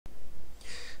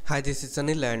Hi, this is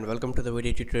Anil and welcome to the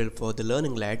video tutorial for the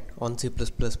Learning Lab on C++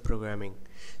 programming.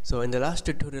 So in the last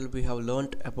tutorial we have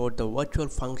learned about the virtual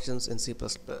functions in C++.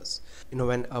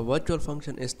 When a virtual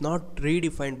function is not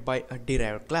redefined by a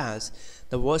derived class,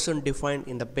 the version defined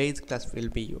in the base class will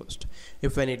be used.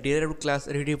 If any derived class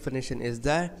redefinition is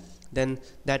there, then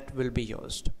that will be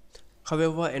used.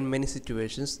 However, in many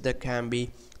situations there can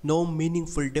be no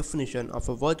meaningful definition of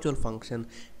a virtual function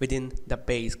within the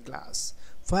base class.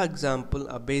 For example,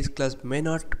 a base class may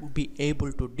not be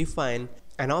able to define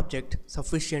an object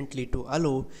sufficiently to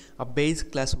allow a base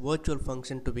class virtual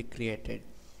function to be created.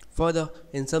 Further,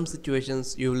 in some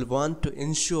situations you will want to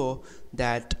ensure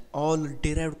that all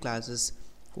derived classes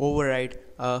override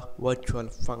a virtual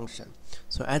function.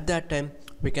 So at that time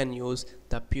we can use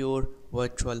the pure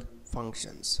virtual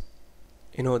functions.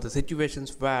 The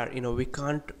situations where we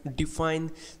can't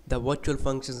define the virtual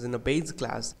functions in a base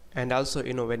class, and also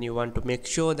when you want to make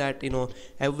sure that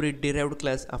every derived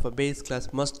class of a base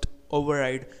class must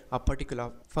override a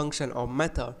particular function or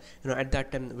method, at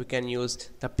that time we can use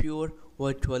the pure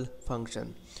virtual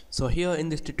function. So here in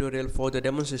this tutorial, for the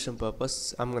demonstration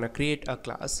purpose, I'm gonna create a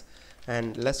class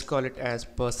and let's call it as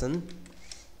person,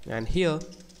 and here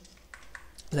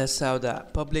let's have the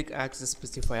public access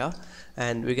specifier,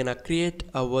 and we're gonna create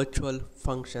a virtual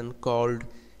function called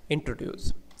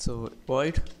introduce. So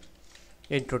void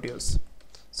introduce.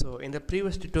 So in the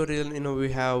previous tutorial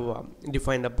we have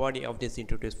defined the body of this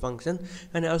introduce function,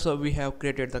 and also we have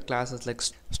created the classes like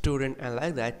student and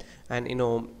like that, and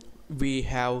we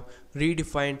have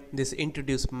redefined this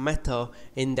introduce method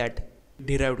in that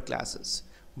derived classes.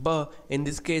 But in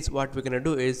this case what we're gonna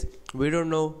do is, we don't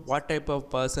know what type of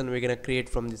person we're gonna create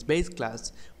from this base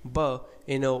class, but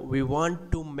we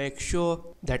want to make sure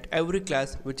that every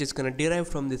class which is gonna derive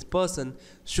from this person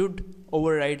should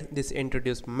override this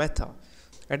introduce method.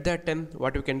 At that time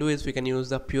what we can do is, we can use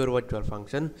the pure virtual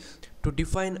function. To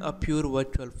define a pure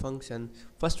virtual function,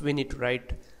 first we need to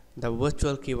write the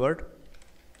virtual keyword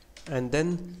and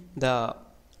then the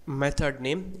method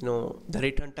name, the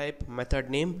return type method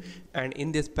name, and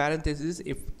in this parenthesis,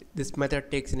 if this method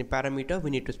takes any parameter,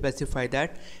 we need to specify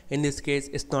that. In this case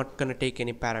it's not gonna take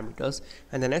any parameters.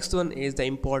 And the next one is the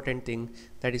important thing,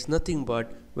 that is nothing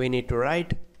but we need to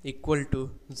write equal to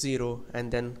 0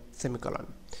 and then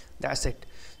semicolon. That's it.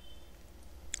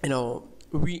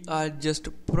 We are just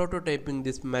prototyping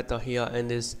this method here in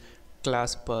this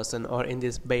class person or in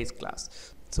this base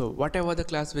class. So whatever the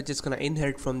class which is gonna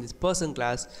inherit from this person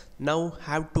class now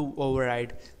have to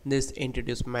override this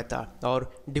introduce method or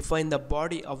define the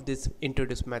body of this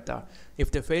introduce method. If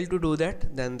they fail to do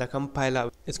that, then the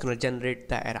compiler is gonna generate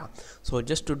the error. So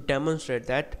just to demonstrate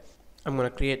that, I'm gonna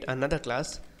create another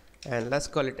class and let's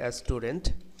call it as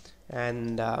student,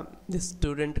 and this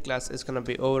student class is gonna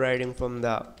be overriding from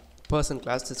the person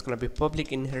class. It's gonna be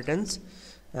public inheritance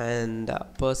and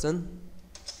person.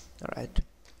 Alright.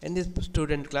 In this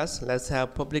student class, let's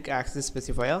have public access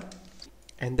specifier,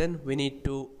 and then we need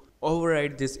to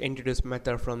override this introduce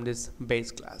method from this base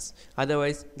class,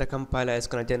 otherwise the compiler is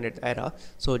going to generate error.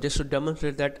 So just to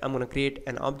demonstrate that, I'm going to create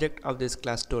an object of this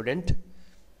class student,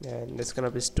 and it's going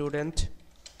to be student,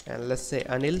 and let's say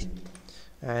Anil,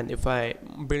 and if I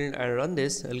build and run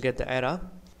this, I'll get the error.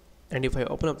 And if I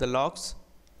open up the logs,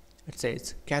 it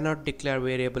says cannot declare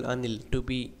variable Anil to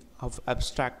be of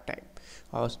abstract type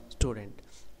or student.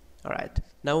 Alright,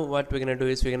 now what we're gonna do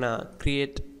is, we're gonna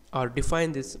create or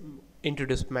define this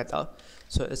introduce method.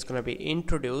 So it's gonna be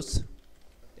introduce,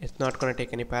 it's not gonna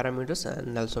take any parameters,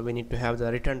 and also we need to have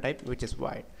the return type which is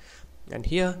void. And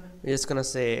here we're just gonna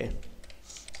say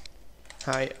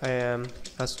hi, I am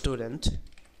a student.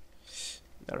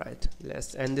 Alright,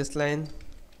 let's end this line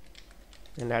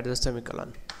and add the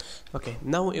semicolon. Okay,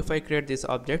 now if I create this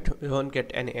object, we won't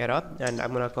get any error, and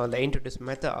I'm gonna call the introduce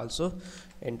method also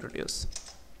introduce.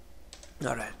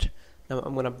 Alright, now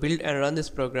I'm gonna build and run this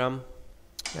program,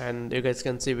 and you guys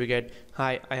can see we get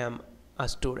hi, I am a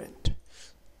student.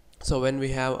 So when we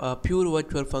have a pure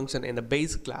virtual function in the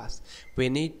base class, we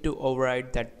need to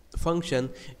override that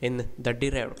function in the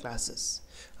derived classes.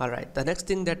 Alright, the next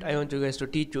thing that I want you guys to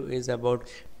teach you is about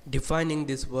defining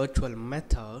this virtual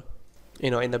method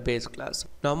in the base class.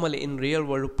 Normally in real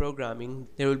world programming,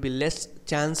 there will be less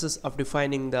chances of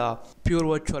defining the pure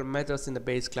virtual methods in the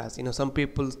base class. Some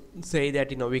people say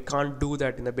that we can't do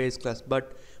that in the base class,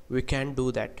 but we can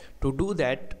do that. To do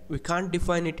that, we can't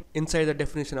define it inside the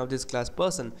definition of this class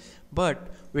person, but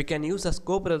we can use a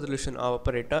scope resolution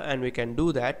operator, and we can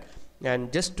do that.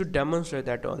 And just to demonstrate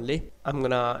that only, I'm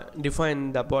gonna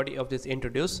define the body of this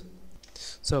introduce.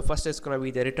 So first it's gonna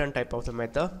be the return type of the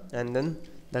method, and then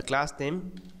the class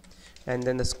name, and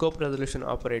then the scope resolution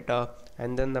operator,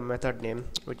 and then the method name,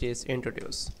 which is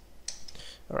introduce.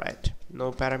 Alright,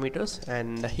 no parameters,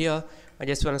 and here I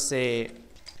just want to say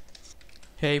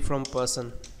hey from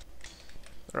person.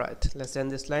 Right, let's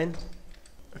end this line.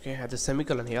 Okay, I have the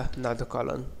semicolon here, now the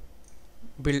colon.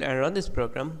 Build and run this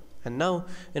program, and now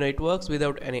it works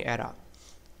without any error,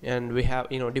 and we have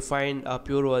defined a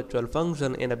pure virtual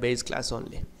function in a base class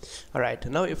only. Alright,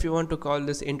 now if you want to call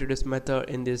this introduce method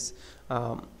in this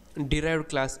derived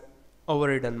class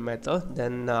overridden method,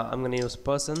 then I'm going to use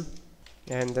person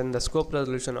and then the scope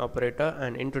resolution operator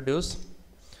and introduce,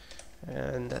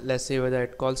 and let's see whether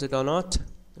it calls it or not.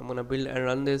 I'm going to build and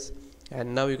run this,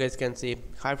 and now you guys can see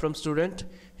hi from student,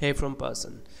 hey from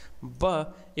person.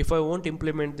 But if I won't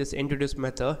implement this introduce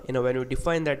method, when we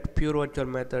define that pure virtual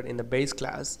method in the base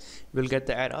class, we'll get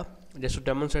the error. Just to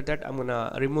demonstrate that, I'm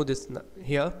gonna remove this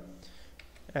here,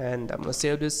 and I'm gonna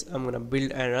save this. I'm gonna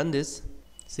build and run this.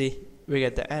 See, we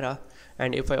get the error.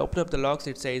 And if I open up the logs,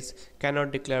 it says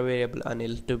cannot declare variable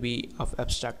Anil to be of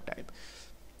abstract type.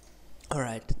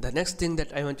 Alright, the next thing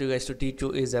that I want you guys to teach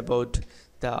you is about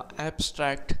the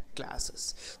abstract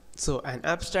classes. So an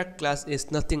abstract class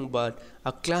is nothing but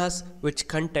a class which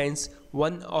contains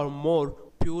one or more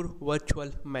pure virtual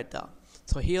method.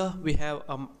 So here we have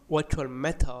a virtual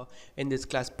method in this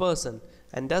class person,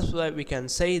 and that's why we can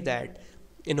say that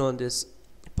this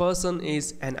person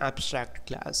is an abstract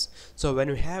class. So when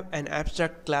we have an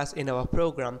abstract class in our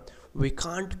program, we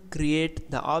can't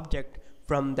create the object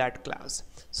from that class.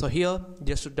 So here,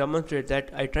 just to demonstrate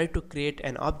that, I try to create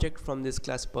an object from this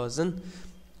class person.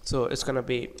 So it's gonna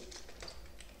be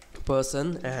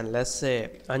person, and let's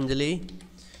say Anjali,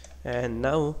 and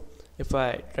now if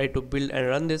I try to build and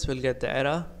run this, we'll get the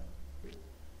error.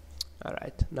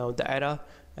 Alright, now the error,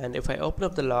 and if I open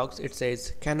up the logs, it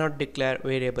says cannot declare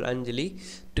variable Anjali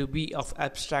to be of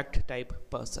abstract type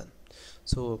person.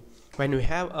 So when we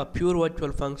have a pure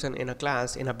virtual function in a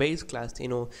class, in a base class,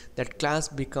 that class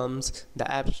becomes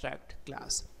the abstract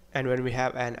class. And when we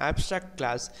have an abstract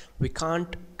class, we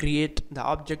can't create the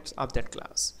objects of that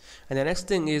class. And the next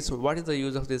thing is, what is the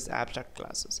use of these abstract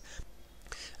classes?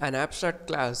 An abstract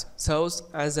class serves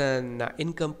as an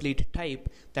incomplete type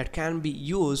that can be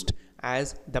used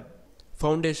as the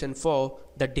foundation for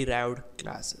the derived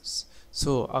classes.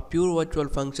 So a pure virtual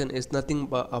function is nothing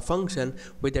but a function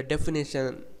with a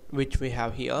definition which we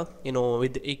have here,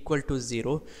 with equal to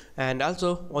 0. And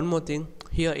also one more thing,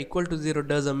 here equal to 0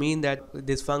 doesn't mean that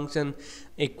this function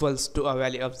equals to a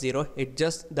value of 0. It's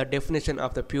just the definition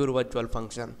of the pure virtual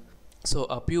function. So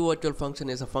a pure virtual function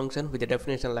is a function with a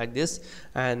definition like this,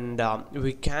 and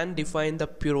we can define the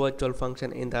pure virtual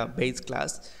function in the base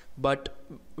class, but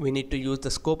we need to use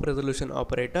the scope resolution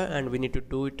operator, and we need to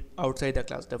do it outside the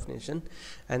class definition.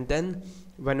 And then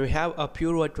when we have a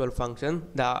pure virtual function,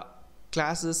 the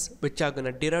classes which are going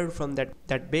to derive from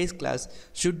that base class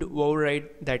should override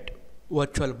that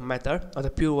virtual method or the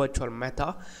pure virtual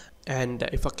method. And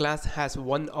if a class has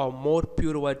one or more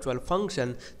pure virtual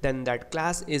function, then that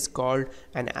class is called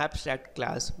an abstract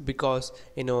class, because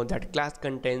that class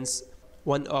contains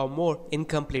one or more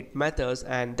incomplete methods,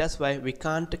 and that's why we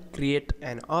can't create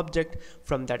an object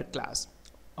from that class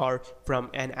or from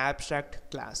an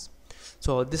abstract class.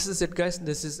 So this is it, guys.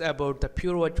 This is about the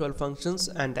pure virtual functions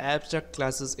and the abstract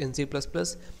classes in C++.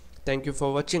 Thank you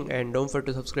for watching, and don't forget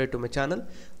to subscribe to my channel,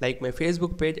 like my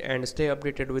Facebook page, and stay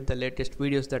updated with the latest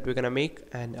videos that we're gonna make,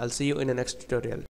 and I'll see you in the next tutorial.